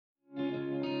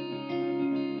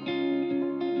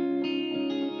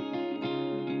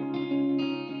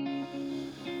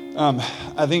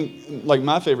I think, like,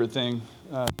 my favorite thing,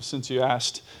 since you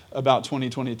asked about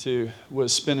 2022,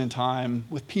 was spending time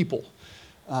with people.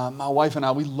 My wife and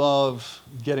I, we love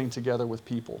getting together with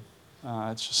people.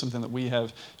 It's just something that we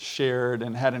have shared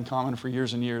and had in common for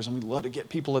years and years. And we love to get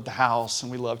people at the house,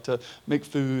 and we love to make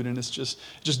food, and it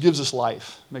just gives us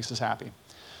life, makes us happy.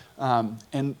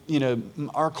 And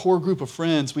our core group of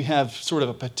friends, we have sort of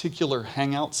a particular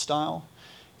hangout style.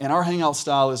 And our hangout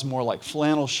style is more like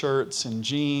flannel shirts and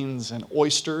jeans and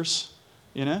oysters,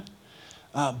 you know?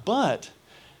 But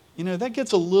that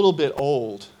gets a little bit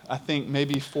old, I think,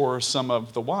 maybe for some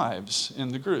of the wives in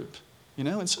the group,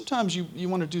 and sometimes you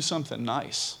want to do something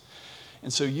nice.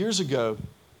 And so years ago,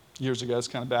 it's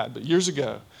kind of bad, but years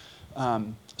ago,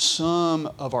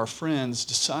 some of our friends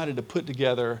decided to put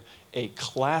together a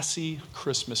classy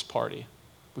Christmas party.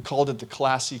 We called it the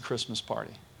Classy Christmas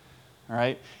Party. All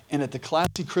right, and at the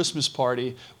Classy Christmas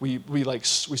Party, we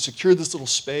secured this little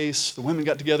space. The women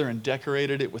got together and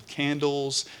decorated it with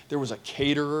candles. There was a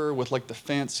caterer with like the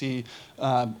fancy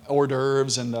hors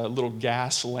d'oeuvres and the little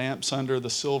gas lamps under the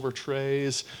silver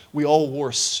trays. We all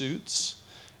wore suits,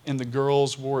 and the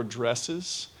girls wore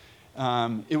dresses.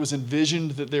 It was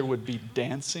envisioned that there would be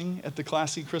dancing at the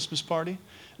Classy Christmas Party.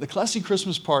 The Classy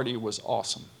Christmas Party was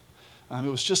awesome. It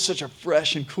was just such a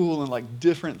fresh and cool and like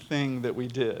different thing that we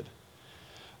did.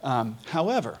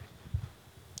 However,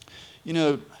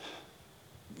 you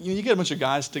get a bunch of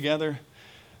guys together,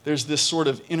 there's this sort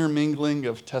of intermingling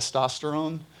of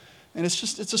testosterone, and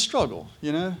it's a struggle,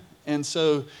 And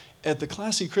so at the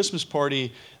Classy Christmas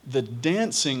Party, the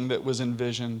dancing that was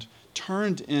envisioned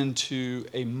turned into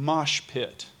a mosh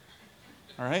pit,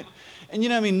 all right? And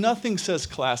nothing says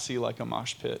classy like a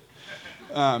mosh pit.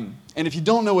 And if you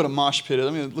don't know what a mosh pit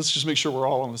is, let's just make sure we're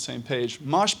all on the same page.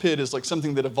 Mosh pit is like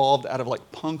something that evolved out of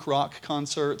like punk rock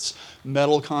concerts,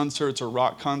 metal concerts, or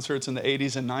rock concerts in the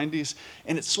 80s and 90s.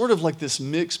 And it's sort of like this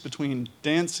mix between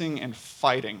dancing and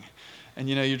fighting. And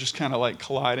you're just kind of like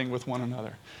colliding with one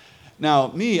another. Now,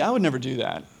 me, I would never do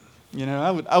that.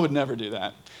 I would never do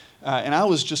that. And I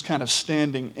was just kind of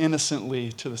standing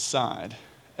innocently to the side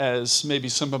as maybe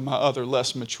some of my other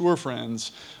less mature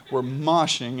friends were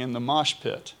moshing in the mosh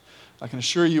pit. I can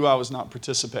assure you I was not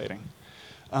participating.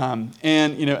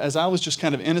 As I was just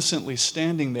kind of innocently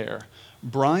standing there,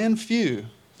 Brian Few,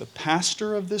 the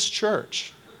pastor of this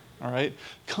church, all right,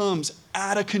 comes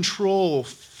out of control,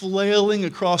 flailing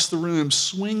across the room,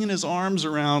 swinging his arms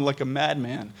around like a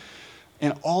madman.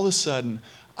 And all of a sudden,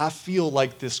 I feel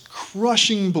like this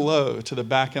crushing blow to the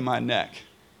back of my neck,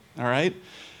 all right?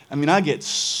 I get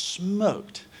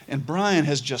smoked, and Brian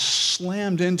has just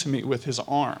slammed into me with his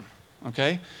arm,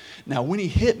 okay? Now, when he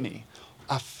hit me,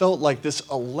 I felt like this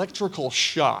electrical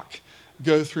shock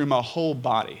go through my whole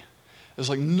body. It was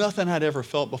like nothing I'd ever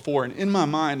felt before, and in my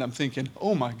mind, I'm thinking,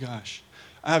 oh my gosh,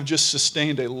 I have just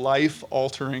sustained a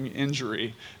life-altering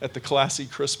injury at the Classy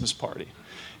Christmas Party.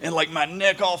 And like my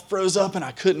neck all froze up, and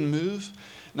I couldn't move.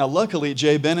 Now, luckily,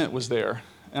 Jay Bennett was there.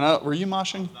 And were you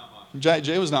moshing?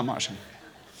 Jay was not moshing.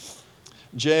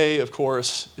 Jay, of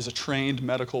course, is a trained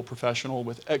medical professional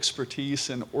with expertise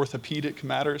in orthopedic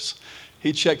matters.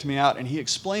 He checked me out, and he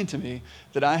explained to me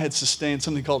that I had sustained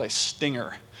something called a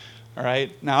stinger. All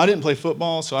right? Now, I didn't play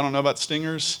football, so I don't know about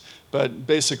stingers, but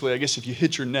basically, I guess if you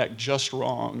hit your neck just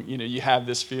wrong, you have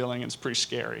this feeling, and it's pretty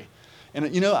scary. And,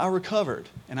 I recovered,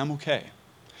 and I'm okay.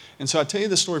 And so I tell you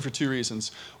this story for two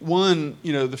reasons. One,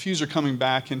 the Fews are coming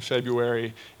back in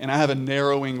February, and I have a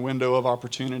narrowing window of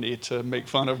opportunity to make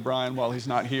fun of Brian while he's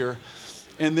not here.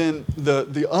 And then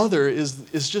the other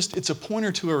is just, it's a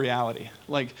pointer to a reality.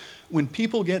 Like, when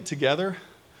people get together,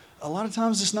 a lot of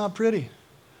times it's not pretty.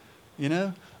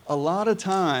 A lot of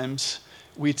times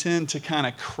we tend to kind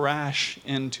of crash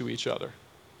into each other.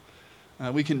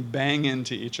 We can bang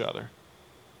into each other.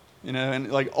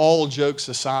 And like, all jokes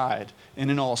aside, and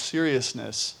in all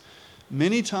seriousness,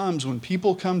 many times when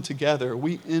people come together,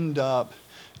 we end up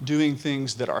doing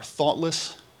things that are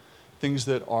thoughtless, things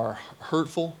that are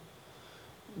hurtful.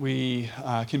 We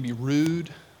can be rude.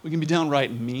 We can be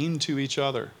downright mean to each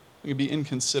other. We can be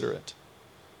inconsiderate.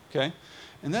 Okay?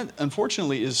 And that,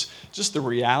 unfortunately, is just the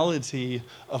reality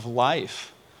of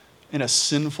life in a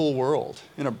sinful world,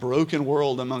 in a broken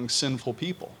world among sinful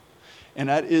people. And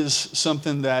that is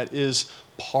something that is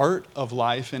part of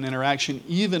life and interaction,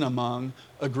 even among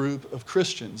a group of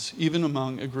Christians, even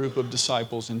among a group of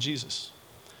disciples in Jesus.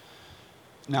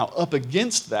 Now, up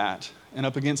against that, and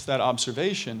up against that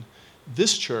observation,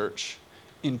 this church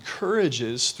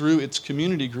encourages, through its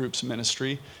community groups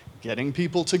ministry, getting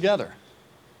people together.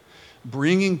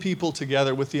 bringing people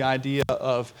together with the idea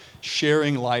of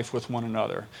sharing life with one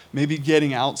another, maybe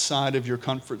getting outside of your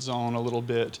comfort zone a little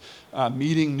bit,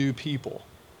 meeting new people.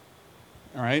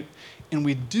 All right? And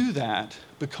we do that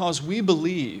because we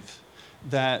believe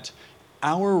that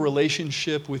our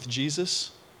relationship with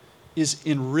Jesus is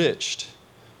enriched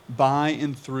by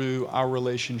and through our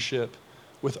relationship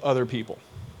with other people.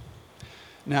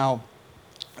 Now,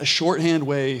 a shorthand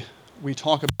way we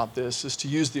talk about this is to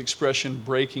use the expression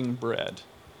breaking bread.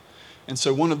 And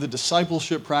so one of the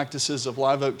discipleship practices of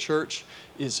Live Oak Church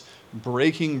is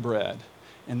breaking bread.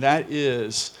 And that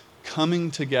is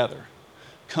coming together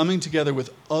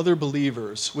with other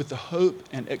believers with the hope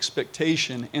and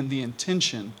expectation and the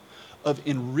intention of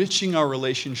enriching our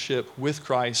relationship with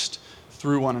Christ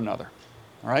through one another.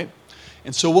 All right?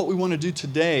 And so what we want to do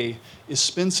today is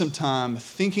spend some time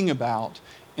thinking about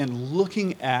and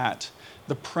looking at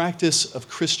the practice of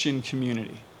Christian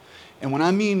community. And when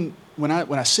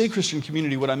I say Christian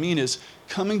community, what I mean is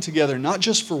coming together not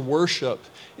just for worship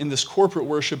in this corporate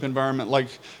worship environment like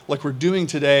we're doing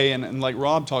today and like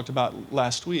Rob talked about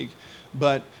last week,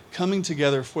 but coming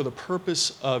together for the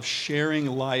purpose of sharing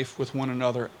life with one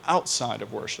another outside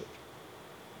of worship.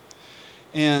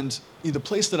 And the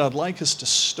place that I'd like us to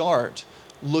start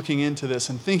looking into this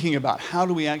and thinking about how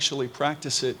do we actually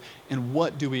practice it and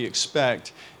what do we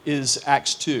expect is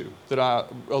Acts 2 that I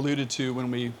alluded to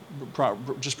when we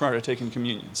just prior to taking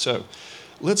communion. So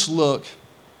let's look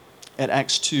at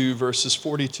Acts 2 verses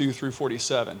 42 through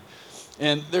 47.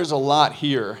 And there's a lot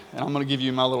here, and I'm going to give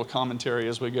you my little commentary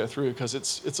as we go through because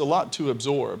it's a lot to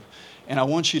absorb. And I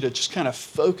want you to just kind of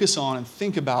focus on and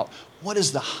think about what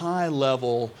is the high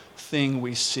level thing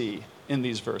we see in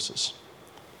these verses.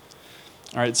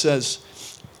 All right, it says,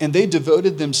 "And they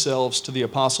devoted themselves to the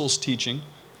apostles' teaching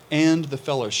and the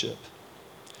fellowship,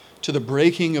 to the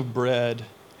breaking of bread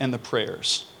and the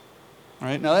prayers." All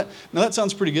right, now that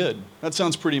sounds pretty good. That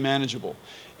sounds pretty manageable.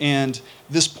 And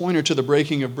this pointer to the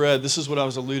breaking of bread, this is what I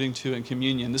was alluding to in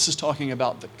communion. This is talking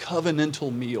about the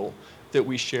covenantal meal that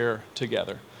we share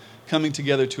together, coming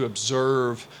together to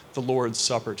observe the Lord's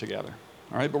Supper together.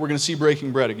 All right, but we're going to see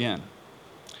breaking bread again.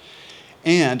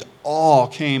 "And awe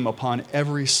came upon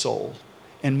every soul,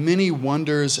 and many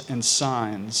wonders and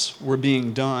signs were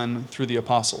being done through the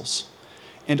apostles.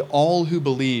 And all who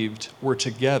believed were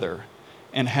together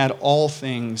and had all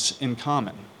things in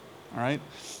common." All right?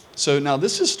 So now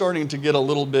this is starting to get a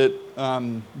little bit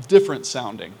different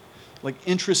sounding, like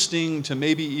interesting to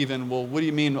maybe even, well, what do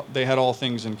you mean they had all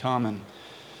things in common?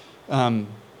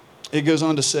 It goes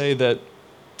on to say that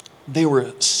they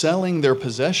were selling their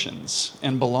possessions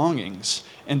and belongings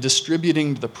and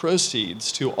distributing the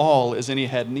proceeds to all as any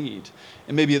had need.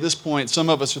 And maybe at this point, some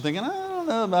of us are thinking, I don't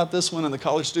know about this one. And the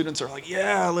college students are like,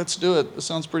 yeah, let's do it. This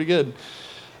sounds pretty good.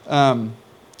 And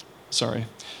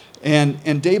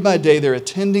day by day, they're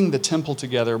attending the temple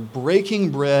together,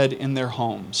 breaking bread in their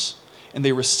homes. And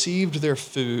they received their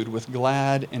food with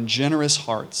glad and generous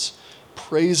hearts,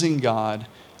 praising God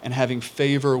and having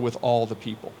favor with all the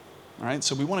people. All right,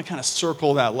 so we want to kind of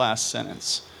circle that last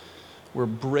sentence. We're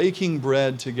breaking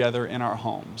bread together in our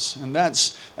homes. And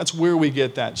that's where we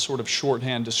get that sort of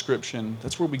shorthand description.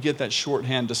 That's where we get that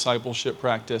shorthand discipleship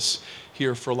practice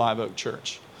here for Live Oak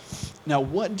Church. Now,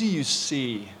 what do you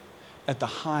see at the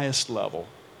highest level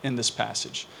in this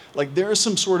passage? Like there are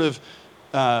some sort of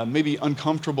maybe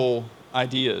uncomfortable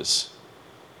ideas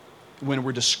when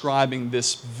we're describing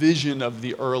this vision of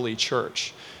the early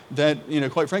church that,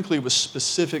 quite frankly, was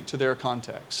specific to their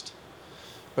context.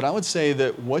 But I would say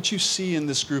that what you see in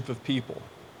this group of people,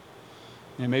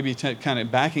 maybe kind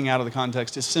of backing out of the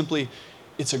context, is simply,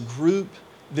 it's a group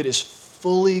that is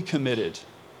fully committed.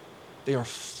 They are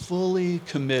fully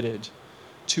committed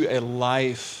to a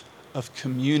life of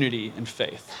community and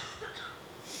faith.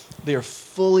 They are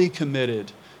fully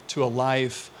committed to a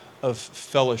life of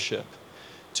fellowship,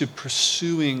 to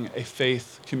pursuing a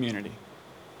faith community.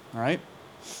 All right?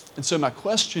 And so my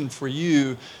question for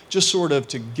you, just sort of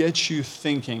to get you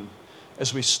thinking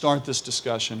as we start this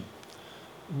discussion,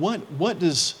 what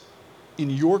does, in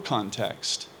your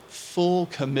context, full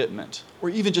commitment, or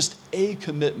even just a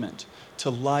commitment to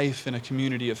life in a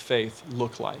community of faith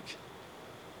look like?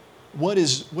 What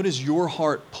is your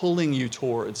heart pulling you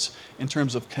towards in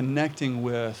terms of connecting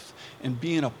with and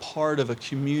being a part of a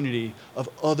community of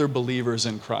other believers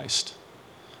in Christ?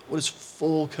 What does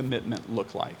full commitment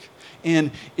look like?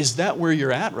 And is that where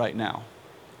you're at right now?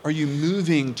 Are you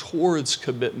moving towards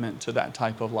commitment to that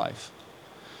type of life?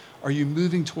 Are you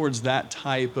moving towards that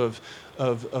type of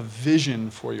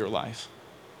vision for your life?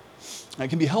 It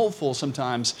can be helpful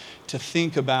sometimes to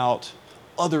think about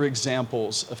other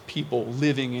examples of people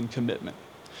living in commitment.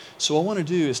 So what I want to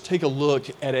do is take a look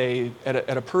at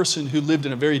a person who lived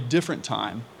in a very different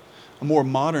time, a more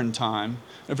modern time,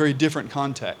 a very different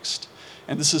context.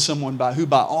 And this is someone who,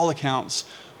 by all accounts,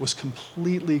 was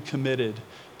completely committed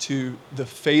to the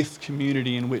faith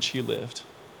community in which he lived.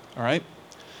 All right?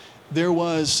 There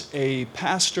was a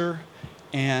pastor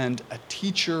and a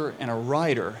teacher and a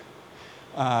writer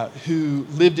who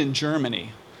lived in Germany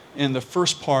in the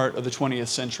first part of the 20th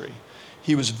century.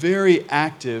 He was very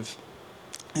active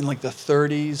in like the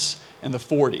 30s and the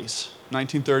 40s,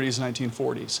 1930s,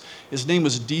 1940s. His name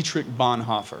was Dietrich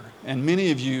Bonhoeffer, and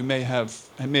many of you may have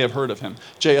heard of him.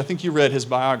 Jay, I think you read his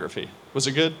biography. Was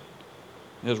it good?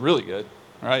 It was really good,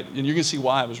 all right? And you can see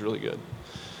why it was really good.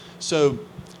 So,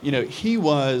 he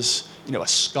was, a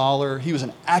scholar. He was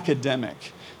an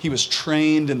academic. He was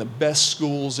trained in the best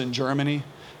schools in Germany.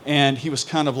 And he was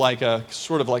kind of like a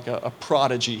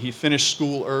prodigy. He finished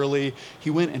school early.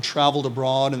 He went and traveled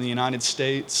abroad in the United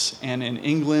States and in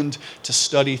England to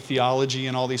study theology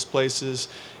in all these places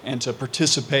and to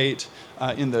participate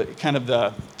in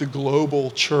the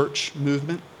global church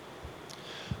movement.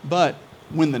 But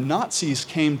when the Nazis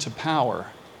came to power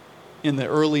in the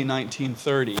early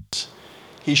 1930s,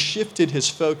 he shifted his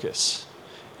focus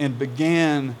and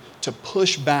began to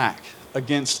push back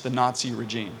against the Nazi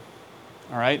regime.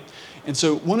 All right? And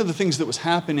so one of the things that was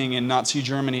happening in Nazi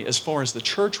Germany as far as the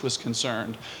church was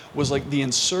concerned was like the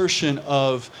insertion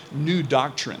of new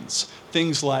doctrines.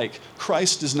 Things like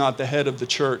Christ is not the head of the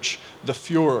church, the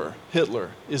Führer,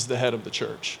 Hitler, is the head of the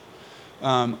church.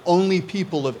 Only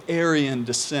people of Aryan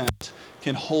descent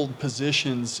can hold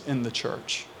positions in the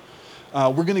church.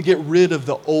 We're going to get rid of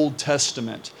the Old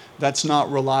Testament. That's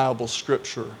not reliable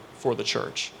scripture for the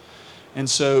church. And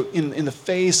so in the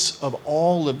face of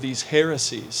all of these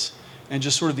heresies and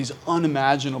just sort of these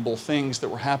unimaginable things that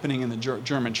were happening in the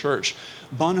German church,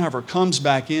 Bonhoeffer comes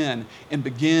back in and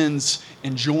begins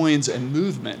and joins a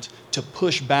movement to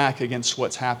push back against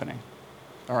what's happening.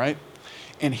 All right?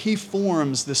 And he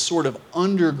forms this sort of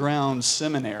underground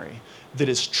seminary that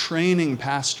is training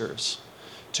pastors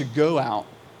to go out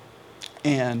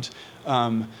and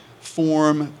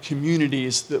form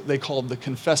communities that they called the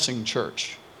confessing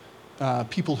church.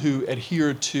 People who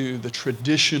adhered to the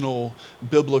traditional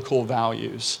biblical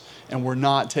values and were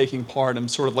not taking part in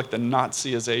sort of like the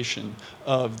Nazization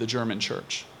of the German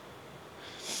church.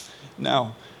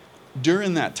 Now,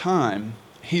 during that time,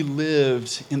 he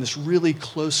lived in this really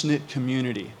close-knit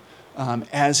community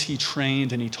as he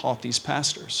trained and he taught these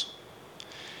pastors.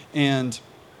 And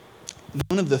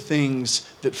one of the things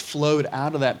that flowed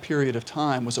out of that period of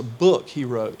time was a book he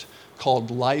wrote called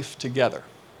Life Together.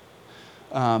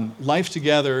 Life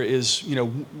Together is,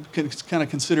 kind of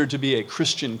considered to be a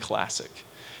Christian classic.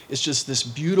 It's just this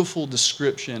beautiful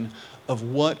description of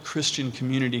what Christian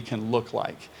community can look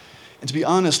like. And to be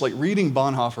honest, like reading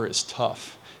Bonhoeffer is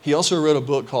tough. He also wrote a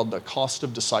book called The Cost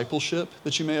of Discipleship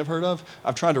that you may have heard of.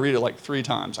 I've tried to read it like 3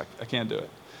 times. I can't do it.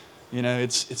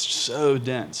 It's so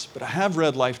dense. But I have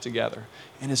read Life Together,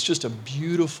 and it's just a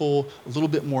beautiful, a little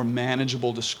bit more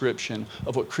manageable description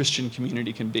of what Christian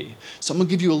community can be. So I'm going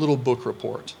to give you a little book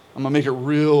report. I'm going to make it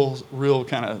real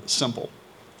kind of simple.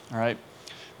 All right?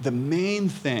 The main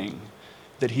thing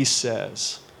that he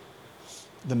says,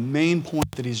 the main point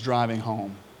that he's driving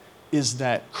home, is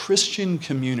that Christian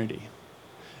community,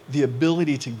 the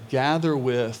ability to gather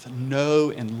with,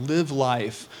 know, and live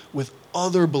life with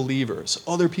other believers,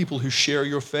 other people who share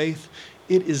your faith,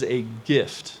 it is a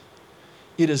gift.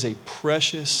 It is a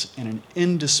precious and an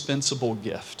indispensable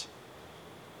gift.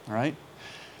 All right?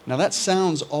 Now that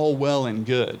sounds all well and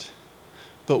good,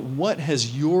 but what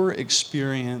has your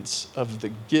experience of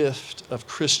the gift of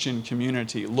Christian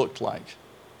community looked like?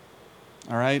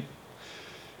 All right?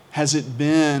 Has it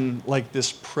been like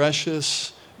this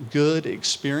precious, good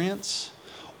experience?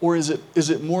 Or is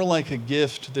it more like a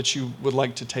gift that you would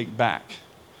like to take back?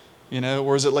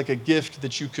 Or is it like a gift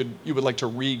that you would like to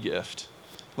re-gift?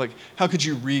 Like, how could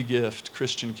you re-gift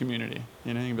Christian community?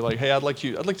 You'd be like, hey, I'd like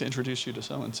to introduce you to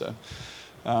so-and-so.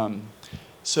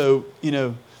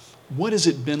 What has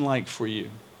it been like for you?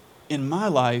 In my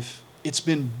life, it's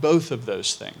been both of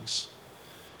those things.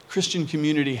 Christian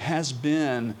community has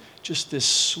been just this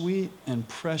sweet and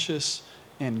precious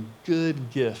and good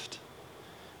gift.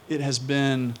 It has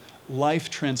been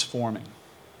life-transforming.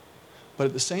 But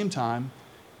at the same time,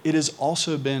 it has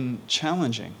also been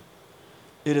challenging.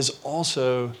 It has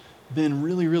also been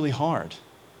really, really hard.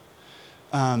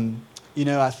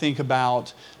 I think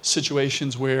about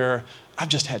situations where I've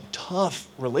just had tough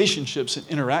relationships and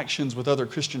interactions with other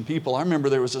Christian people. I remember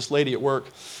there was this lady at work,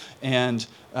 and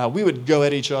we would go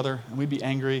at each other, and we'd be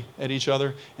angry at each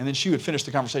other, and then she would finish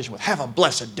the conversation with, "Have a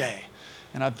blessed day."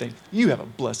 And I'd think, you have a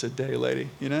blessed day, lady,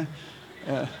 you know?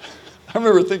 I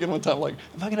remember thinking one time, like,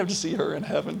 am I going to have to see her in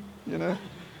heaven, you know?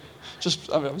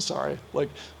 I'm sorry. Like,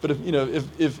 but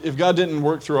if God didn't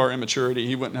work through our immaturity,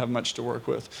 he wouldn't have much to work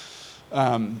with.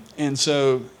 And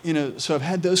so, so I've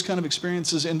had those kind of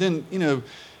experiences. And then,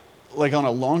 like on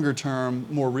a longer term,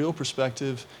 more real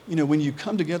perspective, when you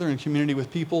come together in community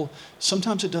with people,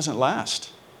 sometimes it doesn't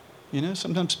last.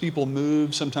 Sometimes people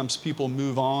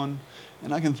move on.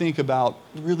 And I can think about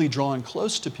really drawing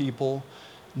close to people,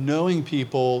 knowing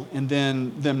people, and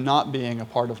then them not being a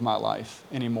part of my life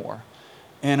anymore.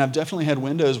 And I've definitely had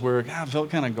windows where I felt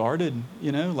kind of guarded,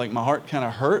 like my heart kind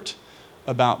of hurt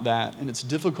about that. And it's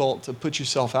difficult to put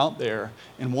yourself out there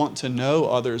and want to know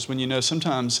others when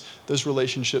sometimes those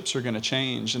relationships are going to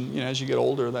change. And as you get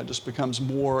older, that just becomes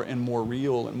more and more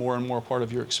real and more part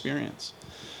of your experience.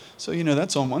 So,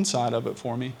 that's on one side of it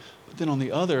for me. But then on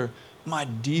the other, my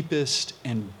deepest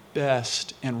and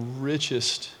best and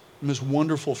richest, most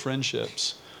wonderful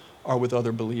friendships are with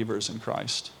other believers in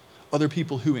Christ. Other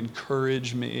people who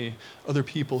encourage me, other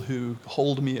people who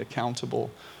hold me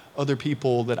accountable, other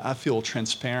people that I feel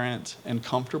transparent and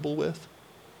comfortable with.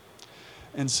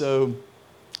 And so,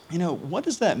 what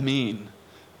does that mean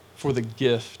for the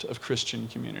gift of Christian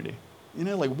community?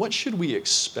 What should we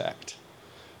expect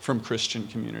from Christian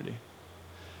community?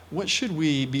 What should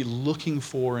we be looking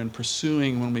for and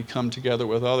pursuing when we come together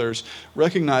with others,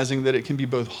 recognizing that it can be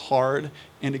both hard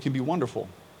and it can be wonderful?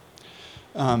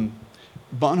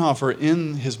 Bonhoeffer,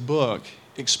 in his book,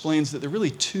 explains that there are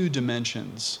really two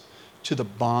dimensions to the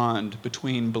bond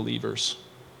between believers,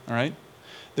 all right?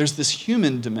 There's this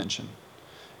human dimension,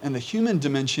 and the human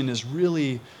dimension is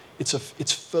really,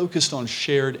 it's focused on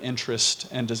shared interest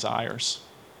and desires,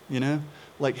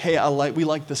 Like, hey, we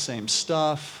like the same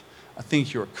stuff, I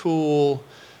think you're cool,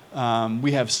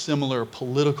 we have similar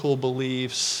political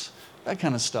beliefs, that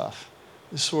kind of stuff.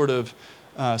 This sort of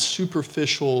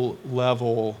superficial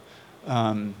level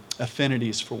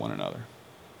affinities for one another.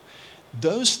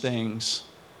 Those things,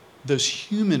 those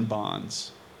human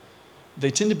bonds, they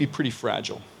tend to be pretty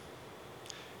fragile.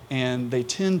 And they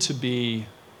tend to be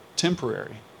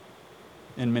temporary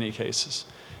in many cases.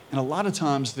 And a lot of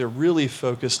times they're really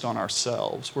focused on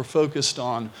ourselves. We're focused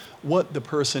on what the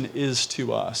person is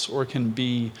to us or can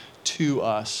be to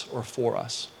us or for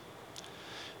us.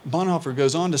 Bonhoeffer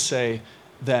goes on to say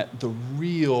that the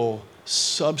real,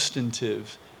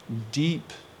 substantive,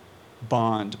 deep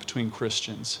bond between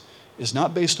Christians is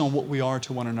not based on what we are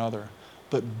to one another,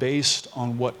 but based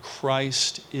on what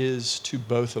Christ is to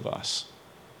both of us.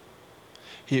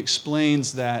 He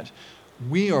explains that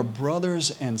we are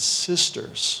brothers and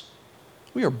sisters.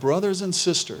 We are brothers and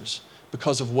sisters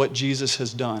because of what Jesus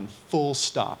has done, full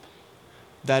stop.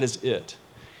 That is it.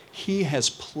 He has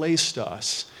placed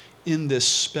us in this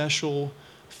special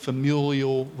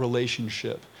familial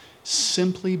relationship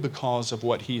simply because of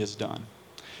what he has done.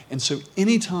 And so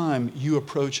anytime you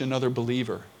approach another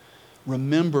believer,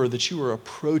 remember that you are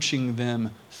approaching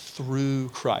them through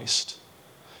Christ.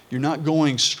 You're not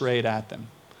going straight at them.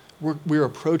 We're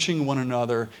approaching one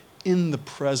another in the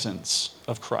presence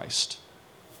of Christ.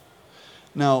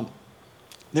 Now,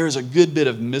 there's a good bit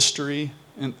of mystery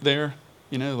in there.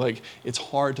 It's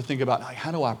hard to think about,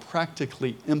 how do I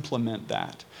practically implement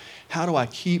that? How do I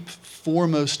keep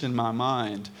foremost in my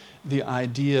mind the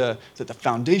idea that the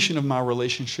foundation of my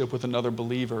relationship with another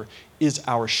believer is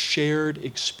our shared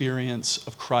experience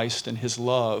of Christ and his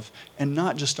love, and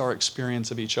not just our experience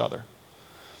of each other?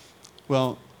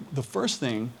 Well, the first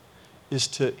thing is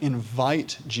to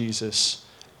invite Jesus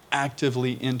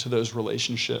actively into those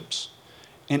relationships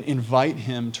and invite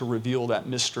him to reveal that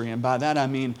mystery. And by that I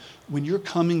mean, when you're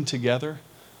coming together,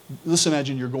 let's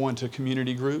imagine you're going to a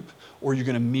community group or you're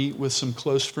going to meet with some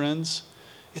close friends.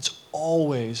 It's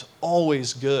always,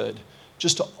 always good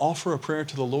just to offer a prayer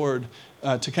to the Lord,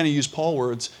 to kind of use Paul's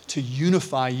words, to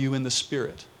unify you in the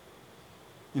Spirit.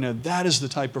 That is the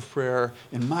type of prayer,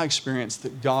 in my experience,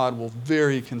 that God will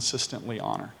very consistently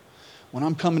honor. When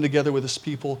I'm coming together with this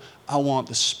people, I want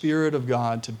the Spirit of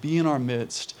God to be in our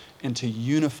midst and to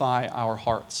unify our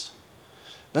hearts.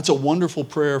 That's a wonderful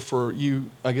prayer for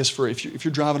you, I guess, for if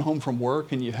you're driving home from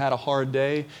work and you've had a hard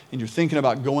day and you're thinking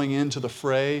about going into the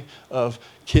fray of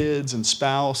kids and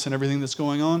spouse and everything that's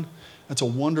going on. That's a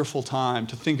wonderful time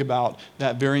to think about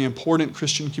that very important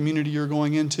Christian community you're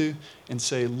going into and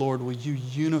say, Lord, will you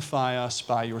unify us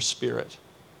by your Spirit?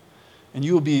 And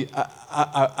you will be,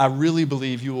 I really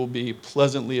believe you will be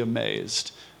pleasantly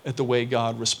amazed at the way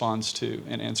God responds to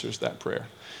and answers that prayer.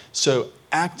 So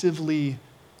actively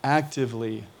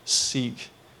seek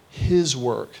his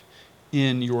work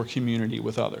in your community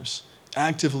with others.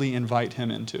 Actively invite him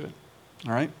into it.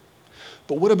 All right?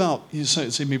 But what about, you say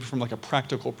maybe from like a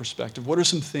practical perspective, what are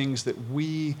some things that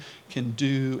we can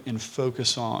do and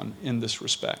focus on in this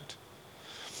respect?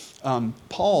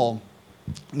 Paul,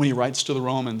 when he writes to the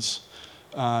Romans,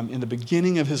 in the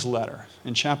beginning of his letter,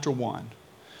 in chapter 1,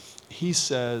 he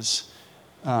says,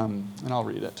 and I'll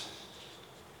read it.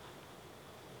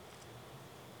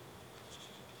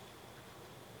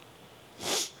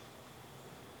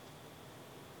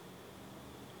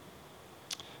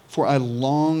 For I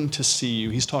long to see you,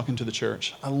 he's talking to the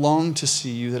church, I long to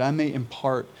see you that I may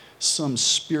impart some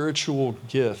spiritual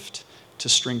gift to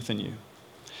strengthen you.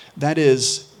 That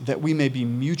is, that we may be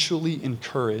mutually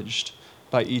encouraged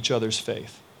by each other's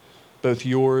faith, both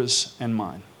yours and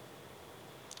mine.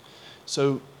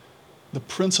 So the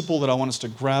principle that I want us to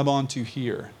grab onto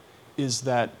here is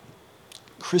that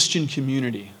Christian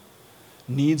community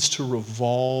needs to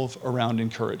revolve around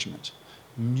encouragement,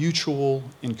 mutual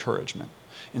encouragement.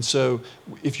 And so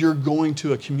if you're going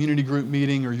to a community group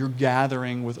meeting or you're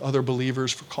gathering with other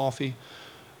believers for coffee,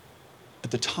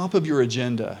 at the top of your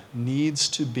agenda needs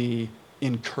to be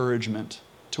encouragement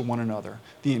to one another,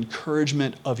 the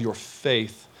encouragement of your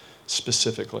faith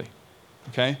specifically,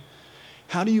 okay?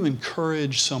 How do you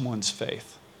encourage someone's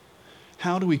faith?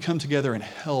 How do we come together and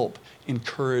help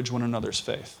encourage one another's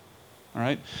faith? All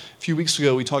right? A few weeks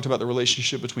ago, we talked about the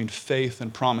relationship between faith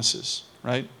and promises,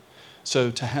 right?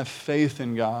 So to have faith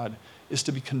in God is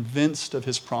to be convinced of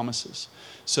his promises.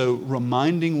 So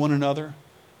reminding one another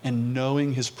and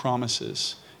knowing his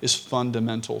promises is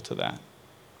fundamental to that,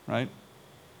 right?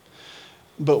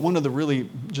 But one of the really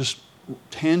just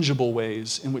tangible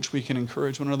ways in which we can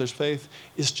encourage one another's faith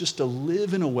is just to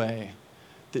live in a way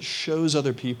that shows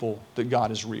other people that God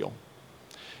is real.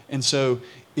 And so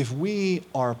if we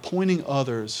are pointing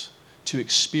others to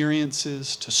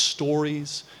experiences, to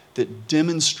stories that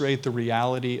demonstrate the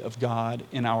reality of God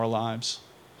in our lives,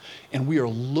 and we are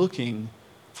looking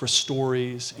for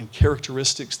stories and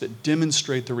characteristics that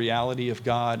demonstrate the reality of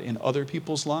God in other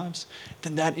people's lives,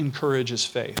 then that encourages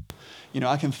faith. You know,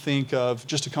 I can think of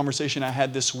just a conversation I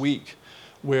had this week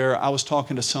where I was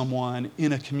talking to someone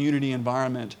in a community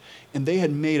environment, and they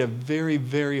had made a very,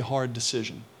 very hard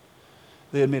decision.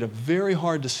 They had made a very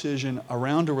hard decision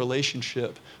around a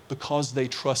relationship because they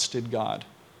trusted God.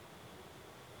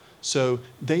 So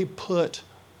they put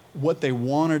what they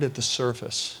wanted at the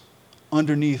surface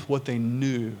underneath what they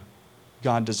knew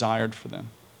God desired for them.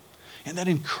 And that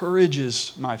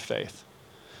encourages my faith.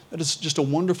 That is just a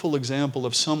wonderful example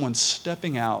of someone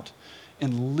stepping out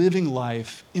and living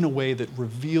life in a way that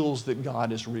reveals that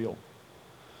God is real.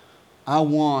 I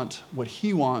want what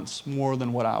he wants more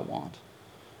than what I want,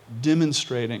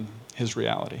 demonstrating his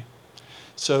reality.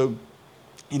 So,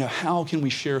 you know, how can we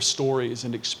share stories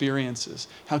and experiences?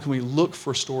 How can we look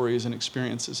for stories and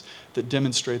experiences that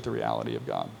demonstrate the reality of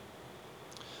God?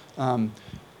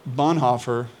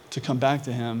 Bonhoeffer, to come back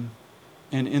to him,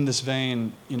 and in this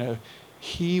vein, you know,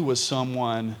 he was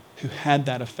someone who had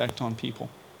that effect on people.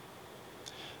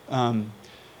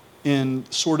 In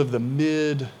sort of the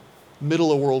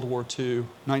middle of World War II,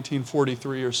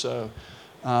 1943 or so,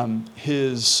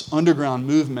 his underground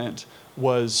movement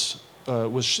was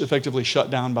effectively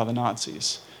shut down by the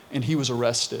Nazis, and he was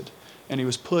arrested, and he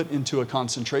was put into a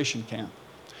concentration camp.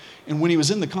 And when he was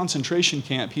in the concentration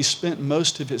camp, he spent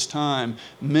most of his time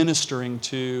ministering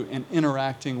to and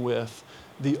interacting with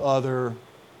the other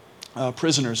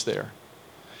prisoners there.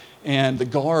 And the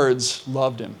guards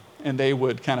loved him, and they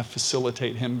would kind of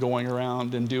facilitate him going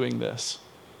around and doing this.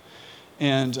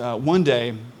 And one day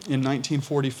in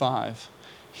 1945,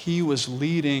 he was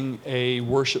leading a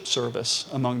worship service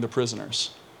among the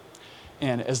prisoners.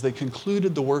 And as they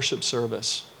concluded the worship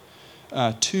service,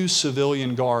 two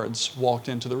civilian guards walked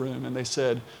into the room and they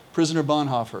said, "Prisoner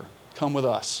Bonhoeffer, come with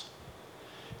us."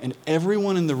 And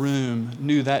everyone in the room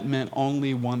knew that meant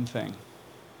only one thing.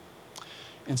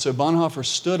 And so Bonhoeffer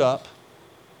stood up,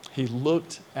 he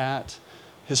looked at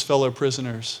his fellow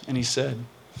prisoners, and he said,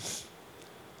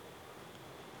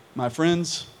 "My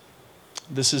friends,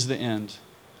 this is the end.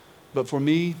 But for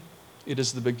me, it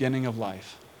is the beginning of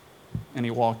life." And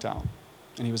he walked out,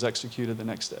 and he was executed the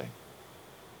next day.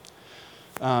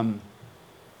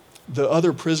 The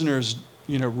other prisoners,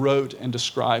 wrote and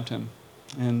described him.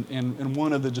 And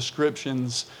one of the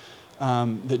descriptions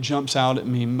that jumps out at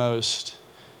me most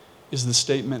is the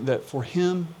statement that for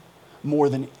him, more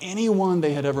than anyone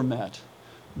they had ever met,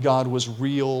 God was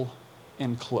real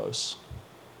and close.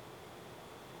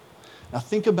 Now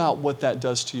think about what that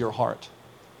does to your heart.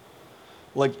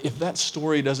 Like, if that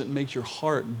story doesn't make your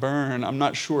heart burn, I'm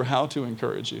not sure how to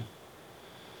encourage you.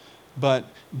 But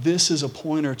this is a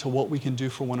pointer to what we can do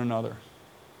for one another.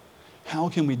 How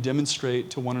can we demonstrate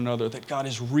to one another that God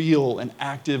is real and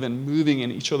active and moving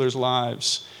in each other's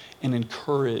lives and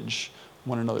encourage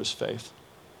one another's faith?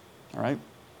 All right?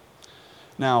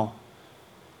 Now,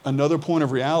 another point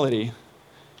of reality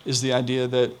is the idea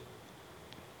that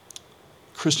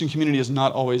Christian community is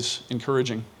not always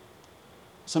encouraging.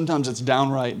 Sometimes it's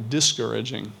downright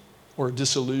discouraging or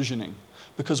disillusioning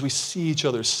because we see each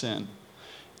other's sin.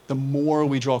 The more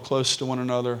we draw close to one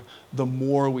another, the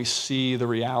more we see the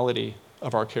reality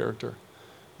of our character,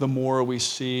 the more we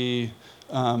see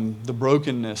the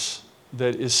brokenness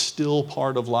that is still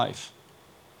part of life.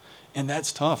 And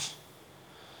that's tough.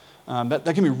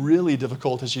 That can be really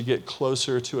difficult as you get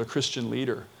closer to a Christian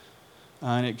leader.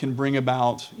 And it can bring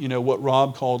about, what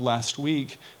Rob called last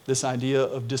week, this idea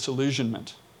of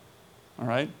disillusionment. All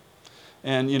right?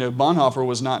 And, Bonhoeffer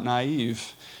was not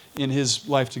naive. In his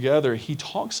Life Together, he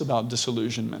talks about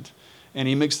disillusionment. And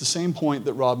he makes the same point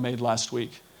that Rob made last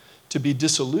week. To be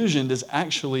disillusioned is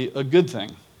actually a good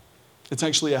thing. It's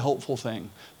actually a helpful thing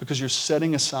because you're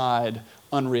setting aside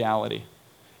unreality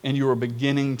and you are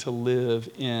beginning to live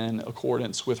in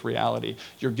accordance with reality.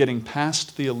 You're getting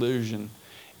past the illusion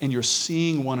and you're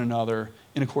seeing one another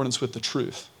in accordance with the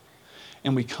truth.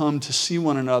 And we come to see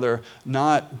one another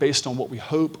not based on what we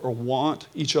hope or want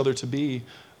each other to be,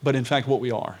 but in fact what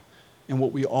we are. And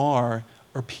what we are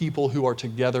people who are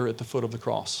together at the foot of the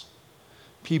cross.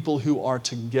 People who are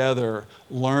together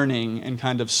learning and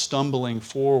kind of stumbling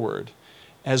forward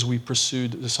as we pursue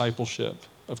discipleship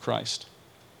of Christ.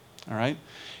 All right?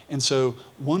 And so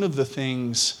one of the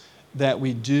things that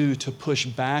we do to push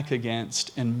back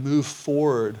against and move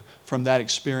forward from that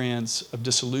experience of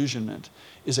disillusionment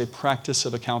is a practice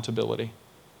of accountability.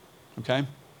 Okay?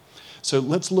 So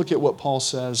let's look at what Paul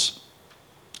says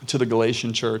to the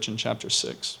Galatian church in chapter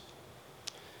 6.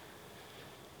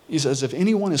 He says, if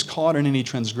anyone is caught in any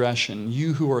transgression,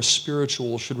 you who are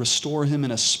spiritual should restore him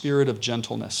in a spirit of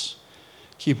gentleness.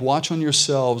 Keep watch on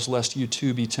yourselves, lest you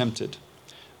too be tempted.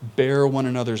 Bear one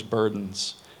another's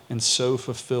burdens, and so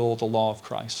fulfill the law of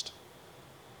Christ.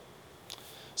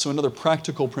 So another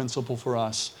practical principle for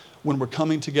us, when we're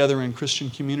coming together in Christian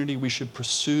community, we should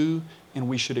pursue and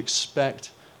we should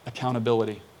expect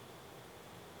accountability.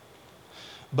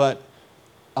 But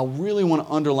I really want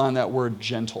to underline that word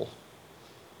gentle,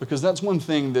 because that's one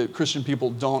thing that Christian people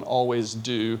don't always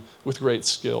do with great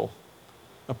skill.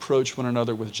 Approach one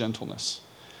another with gentleness.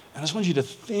 And I just want you to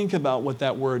think about what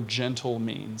that word gentle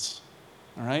means.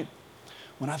 All right?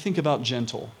 When I think about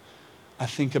gentle, I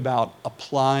think about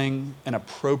applying an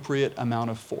appropriate amount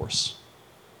of force.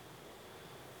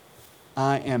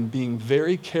 I am being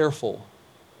very careful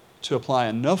to apply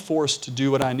enough force to do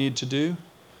what I need to do,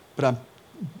 but I'm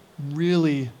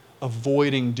really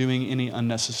avoiding doing any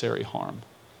unnecessary harm.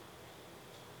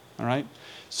 All right?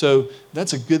 So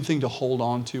that's a good thing to hold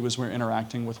on to as we're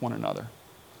interacting with one another.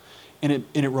 And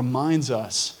it reminds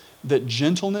us that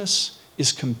gentleness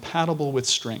is compatible with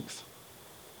strength.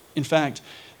 In fact,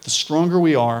 the stronger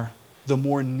we are, the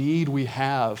more need we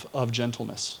have of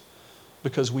gentleness,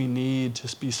 because we need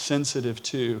to be sensitive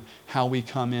to how we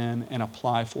come in and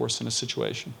apply force in a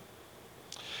situation.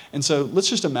 And so let's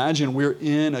just imagine we're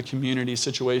in a community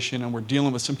situation and we're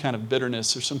dealing with some kind of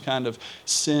bitterness or some kind of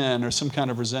sin or some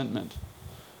kind of resentment.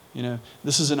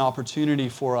 This is an opportunity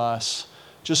for us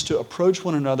just to approach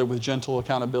one another with gentle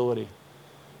accountability.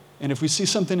 And if we see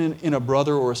something in a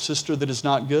brother or a sister that is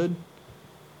not good,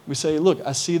 we say, look,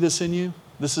 I see this in you.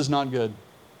 This is not good.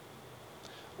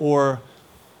 Or,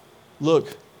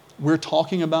 look, we're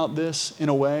talking about this in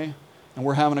a way and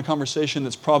we're having a conversation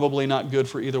that's probably not good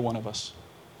for either one of us.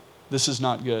 This is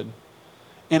not good.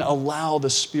 And allow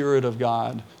the Spirit of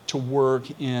God to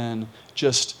work in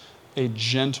just a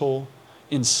gentle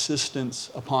insistence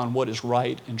upon what is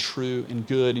right and true and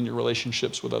good in your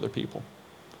relationships with other people.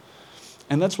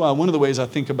 And that's why one of the ways I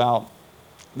think about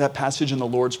that passage in the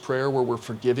Lord's Prayer where we're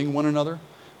forgiving one another,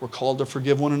 we're called to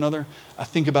forgive one another, I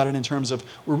think about it in terms of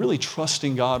we're really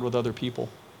trusting God with other people.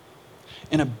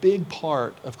 And a big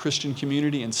part of Christian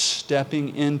community and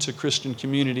stepping into Christian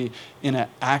community in an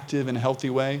active and healthy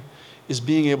way is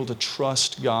being able to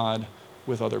trust God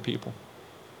with other people.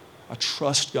 I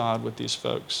trust God with these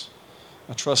folks.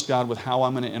 I trust God with how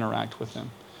I'm going to interact with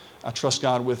them. I trust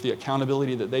God with the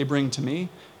accountability that they bring to me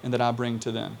and that I bring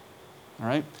to them. All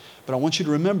right? But I want you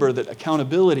to remember that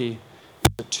accountability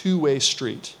is a two-way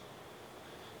street.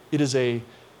 It is a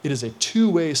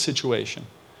two-way situation.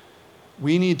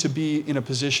 We need to be in a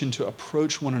position to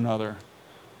approach one another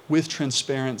with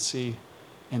transparency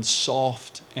and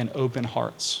soft and open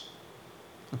hearts.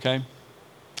 Okay?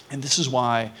 And this is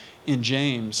why in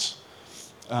James,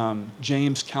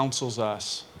 James counsels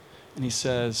us, and he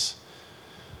says,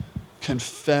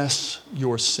 confess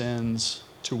your sins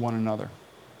to one another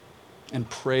and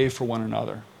pray for one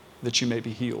another that you may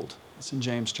be healed. It's in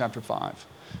James chapter 5.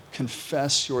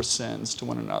 Confess your sins to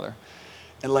one another.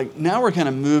 And like now we're kind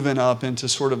of moving up into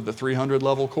sort of the 300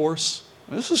 level course.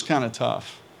 This is kind of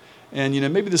tough. And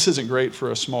maybe this isn't great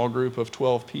for a small group of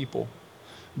 12 people.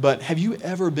 But have you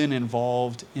ever been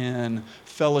involved in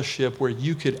fellowship where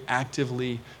you could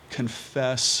actively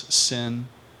confess sin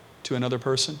to another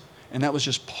person? And that was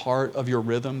just part of your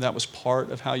rhythm. That was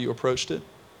part of how you approached it.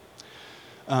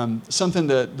 Something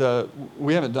that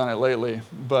we haven't done it lately,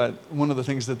 but one of the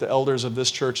things that the elders of this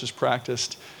church has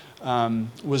practiced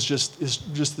was just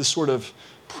this sort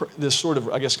of,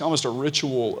 I guess, almost a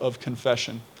ritual of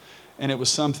confession. And it was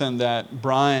something that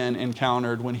Brian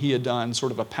encountered when he had done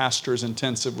sort of a pastor's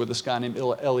intensive with this guy named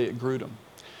Elliot Grudem.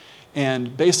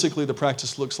 And basically the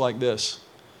practice looks like this.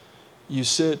 You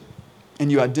sit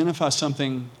and you identify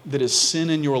something that is sin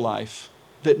in your life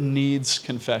that needs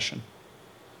confession.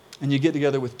 And you get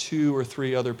together with 2 or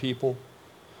 3 other people,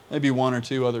 maybe 1 or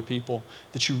 2 other people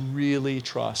that you really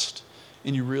trust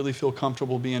and you really feel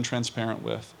comfortable being transparent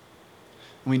with.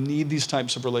 And we need these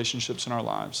types of relationships in our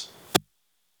lives.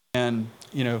 And,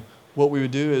 what we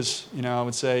would do is, I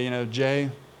would say, Jay,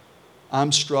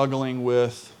 I'm struggling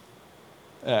with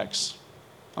X.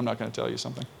 I'm not going to tell you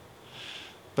something.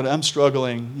 But I'm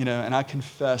struggling, and I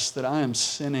confess that I am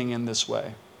sinning in this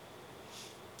way.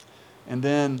 And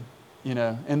then,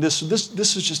 and this was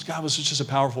just a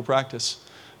powerful practice.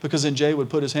 Because then Jay would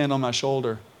put his hand on my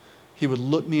shoulder. He would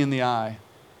look me in the eye,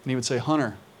 and he would say,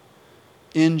 Hunter,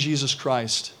 in Jesus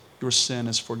Christ, your sin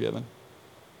is forgiven.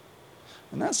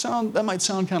 And that might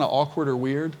sound kind of awkward or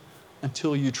weird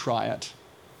until you try it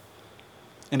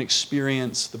and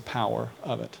experience the power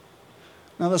of it.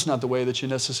 Now, that's not the way that you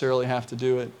necessarily have to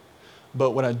do it,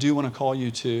 but what I do want to call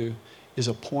you to is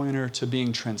a pointer to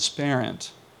being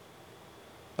transparent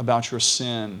about your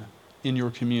sin in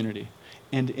your community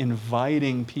and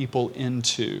inviting people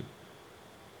into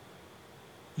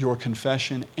your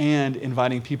confession and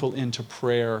inviting people into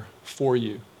prayer for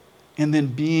you, and then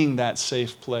being that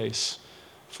safe place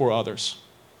for others.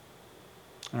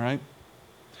 All right?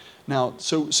 Now,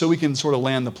 so we can sort of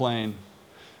land the plane.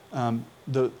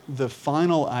 The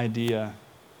final idea,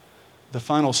 the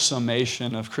final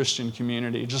summation of Christian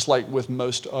community, just like with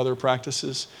most other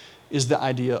practices, is the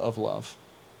idea of love.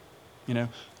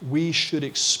 We should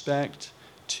expect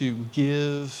to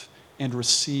give and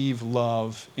receive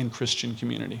love in Christian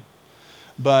community.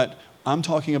 But I'm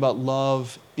talking about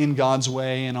love in God's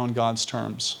way and on God's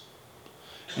terms.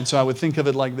 And so I would think of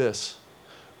it like this.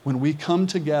 When we come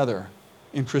together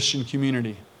in Christian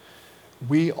community,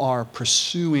 we are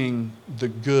pursuing the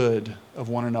good of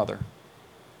one another.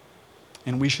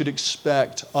 And we should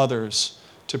expect others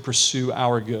to pursue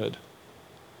our good.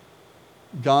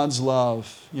 God's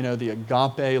love, the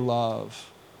agape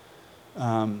love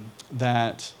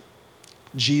that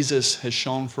Jesus has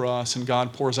shown for us and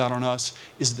God pours out on us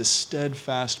is the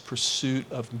steadfast pursuit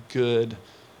of good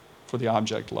for the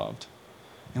object loved.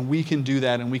 And we can do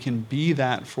that and we can be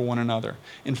that for one another.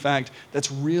 In fact, that's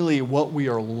really what we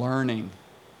are learning.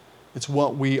 It's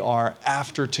what we are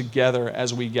after together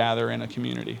as we gather in a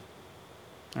community.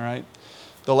 All right?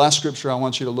 The last scripture I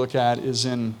want you to look at is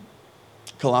in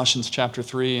Colossians chapter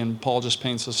 3, and Paul just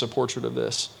paints us a portrait of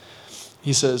this.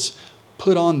 He says,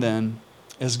 "Put on then,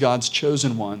 as God's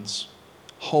chosen ones,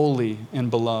 holy and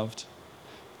beloved,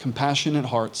 compassionate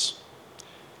hearts,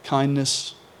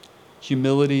 kindness,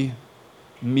 humility,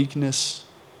 meekness,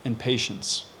 and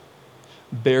patience,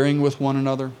 bearing with one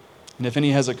another, and if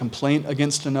any has a complaint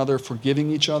against another,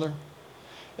 forgiving each other.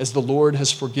 As the Lord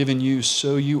has forgiven you,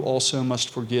 so you also must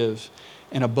forgive.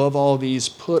 And above all these,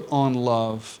 put on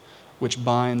love, which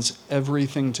binds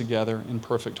everything together in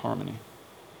perfect harmony."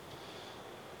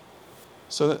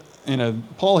 So,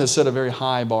 Paul has set a very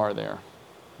high bar there,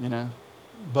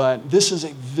 but this is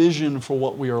a vision for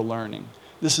what we are learning.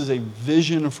 This is a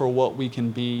vision for what we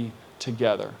can be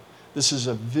together. This is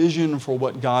a vision for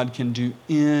what God can do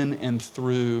in and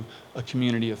through a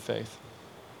community of faith.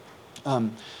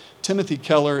 Timothy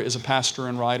Keller is a pastor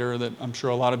and writer that I'm sure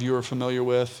a lot of you are familiar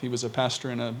with. He was a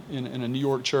pastor in a New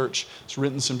York church. He's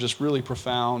written some just really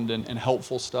profound and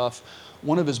helpful stuff.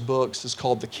 One of his books is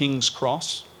called The King's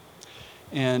Cross.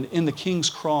 And in The King's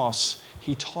Cross,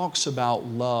 he talks about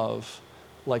love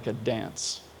like a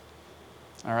dance.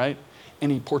 All right?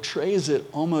 And he portrays it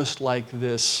almost like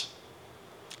this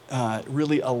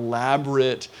really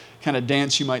elaborate kind of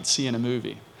dance you might see in a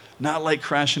movie. Not like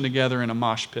crashing together in a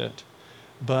mosh pit,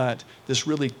 but this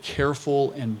really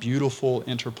careful and beautiful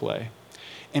interplay.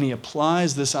 And he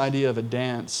applies this idea of a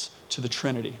dance to the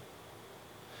Trinity.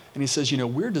 And he says,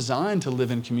 we're designed to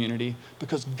live in community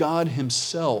because God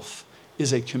himself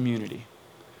is a community,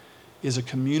 is a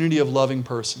community of loving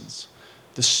persons.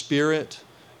 The Spirit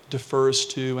defers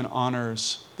to and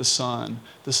honors the Son.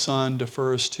 The Son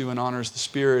defers to and honors the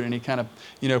Spirit, and he kind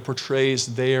of,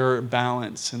 portrays their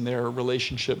balance and their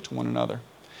relationship to one another.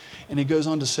 And he goes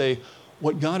on to say,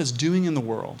 what God is doing in the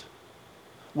world,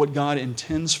 what God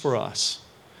intends for us,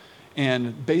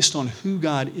 and based on who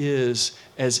God is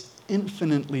as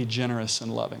infinitely generous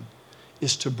and loving,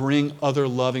 is to bring other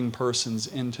loving persons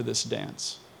into this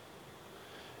dance.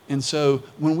 And so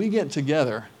when we get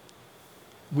together,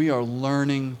 we are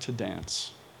learning to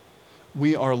dance.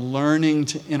 We are learning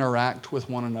to interact with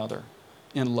one another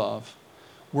in love.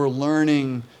 We're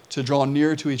learning to draw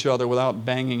near to each other without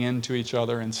banging into each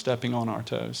other and stepping on our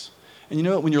toes. And you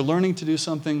know what? When you're learning to do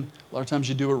something, a lot of times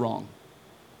you do it wrong.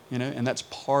 And that's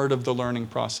part of the learning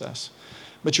process.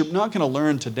 But you're not going to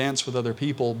learn to dance with other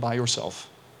people by yourself.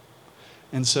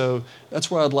 And so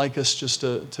that's where I'd like us just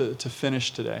to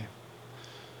finish today.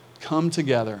 Come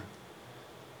together.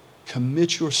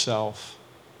 Commit yourself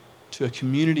to a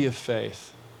community of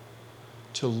faith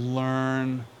to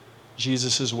learn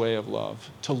Jesus' way of love,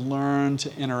 to learn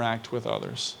to interact with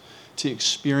others, to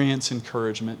experience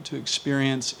encouragement, to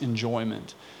experience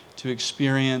enjoyment, to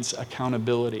experience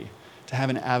accountability, to have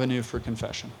an avenue for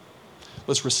confession.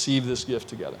 Let's receive this gift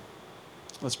together.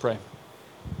 Let's pray.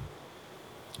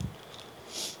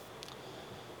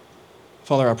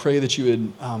 Father, I pray that you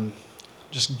would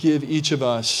just give each of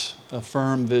us a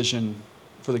firm vision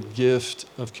for the gift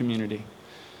of community.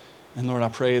 And Lord, I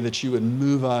pray that you would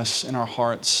move us in our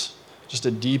hearts just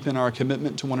to deepen our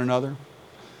commitment to one another.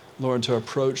 Lord, to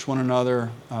approach one another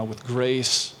with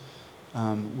grace,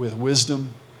 with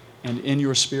wisdom, and in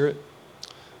your Spirit.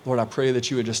 Lord, I pray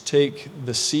that you would just take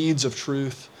the seeds of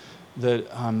truth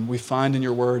that we find in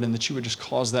your word and that you would just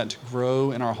cause that to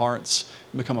grow in our hearts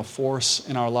and become a force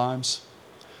in our lives.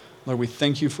 Lord, we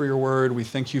thank you for your word. We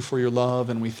thank you for your love,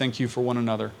 and we thank you for one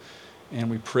another. And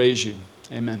we praise you.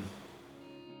 Amen.